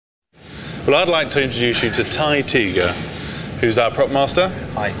Well, I'd like to introduce you to Ty Teager, who's our prop master.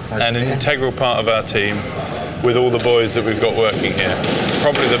 Hi. And an integral part of our team with all the boys that we've got working here.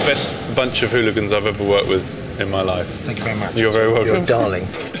 Probably the best bunch of hooligans I've ever worked with in my life. Thank you very much. You're very welcome. You're a darling.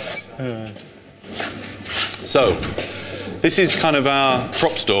 So, this is kind of our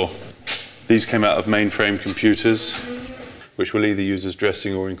prop store. These came out of mainframe computers, which we'll either use as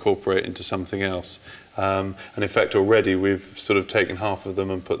dressing or incorporate into something else. And in fact, already we've sort of taken half of them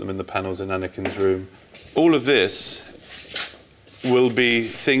and put them in the panels in Anakin's room. All of this will be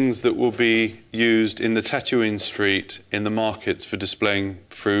things that will be used in the Tatooine street in the markets for displaying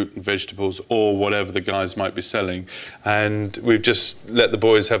fruit and vegetables or whatever the guys might be selling. And we've just let the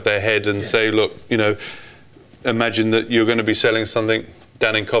boys have their head and say, look, you know, imagine that you're going to be selling something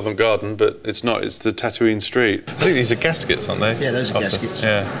down in Covent Garden, but it's not, it's the Tatooine street. I think these are gaskets, aren't they? Yeah, those are gaskets.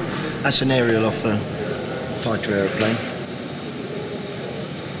 Yeah. That's an aerial off a fighter aeroplane.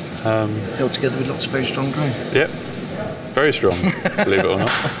 Held together with lots of very strong glue. Yep. Very strong, believe it or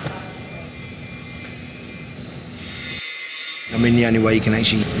not. I mean, the only way you can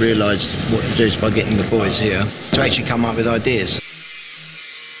actually realise what to do is by getting the boys here to actually come up with ideas.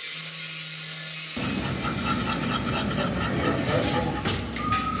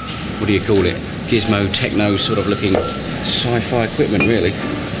 What do you call it? Gizmo, techno sort of looking sci-fi equipment, really.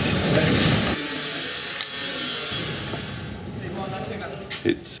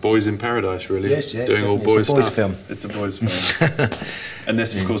 It's boys in paradise, really. Yes, yeah, doing all boys stuff. It's a boys' film. It's a boys' film.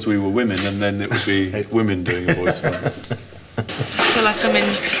 Unless, of course, we were women, and then it would be women doing a boys' film. I feel like I'm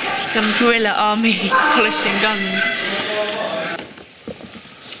in some guerrilla army polishing guns.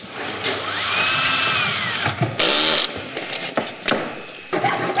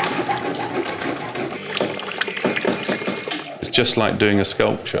 Just like doing a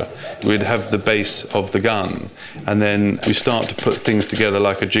sculpture. We'd have the base of the gun, and then we start to put things together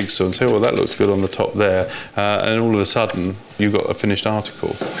like a jigsaw and say, well, that looks good on the top there, and all of a sudden you've got a finished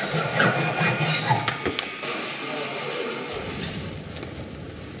article.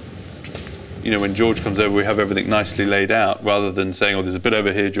 You know, when George comes over, we have everything nicely laid out, rather than saying, oh, there's a bit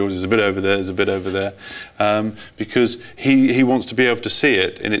over here, George, there's a bit over there, there's a bit over there, because he wants to be able to see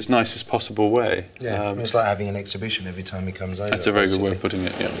it in its nicest possible way. Yeah, it's like having an exhibition every time he comes over. That's a very good way of putting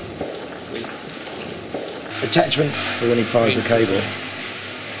it, yeah. Attachment for when he fires the cable.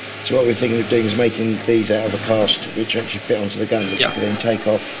 So what we're thinking of doing is making these out of a cast which actually fit onto the gun, which you can then take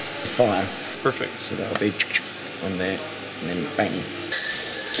off the fire. Perfect. So that'll be on there, and then bang.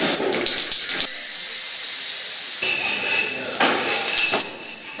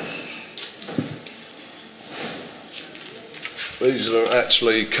 These are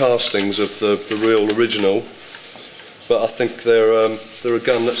actually castings of the real original, but I think they're a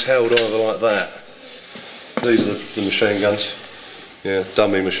gun that's held either like that. These are the machine guns, yeah,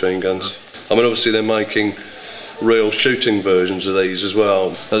 dummy machine guns. I mean, obviously they're making real shooting versions of these as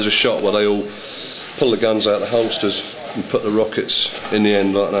well. There's a shot where they all pull the guns out of the holsters and put the rockets in the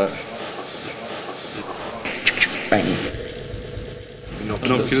end like that. Bang.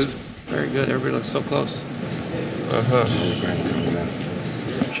 Binoculars. Very good, everybody looks so close.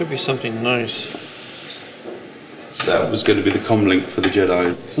 Should be something nice. That was going to be the comlink for the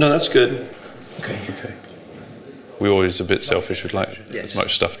Jedi. No, that's good. Okay. We're always a bit selfish. We'd like as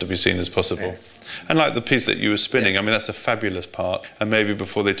much stuff to be seen as possible. Yeah. And like the piece that you were spinning, I mean, that's a fabulous part. And maybe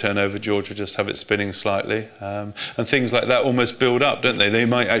before they turn over, George would just have it spinning slightly. And things like that almost build up, don't they? They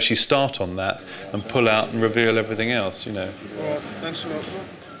might actually start on that and pull out and reveal everything else, you know. Thanks a lot.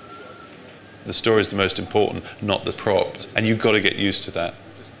 The story is the most important, not the props. And you've got to get used to that.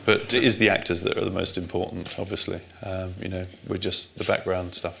 But it is the actors that are the most important, obviously. You know, we're just the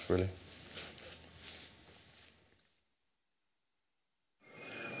background stuff, really.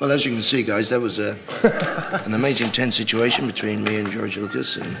 Well, as you can see, guys, that was an amazing tense situation between me and George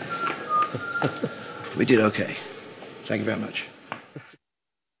Lucas, and we did okay. Thank you very much.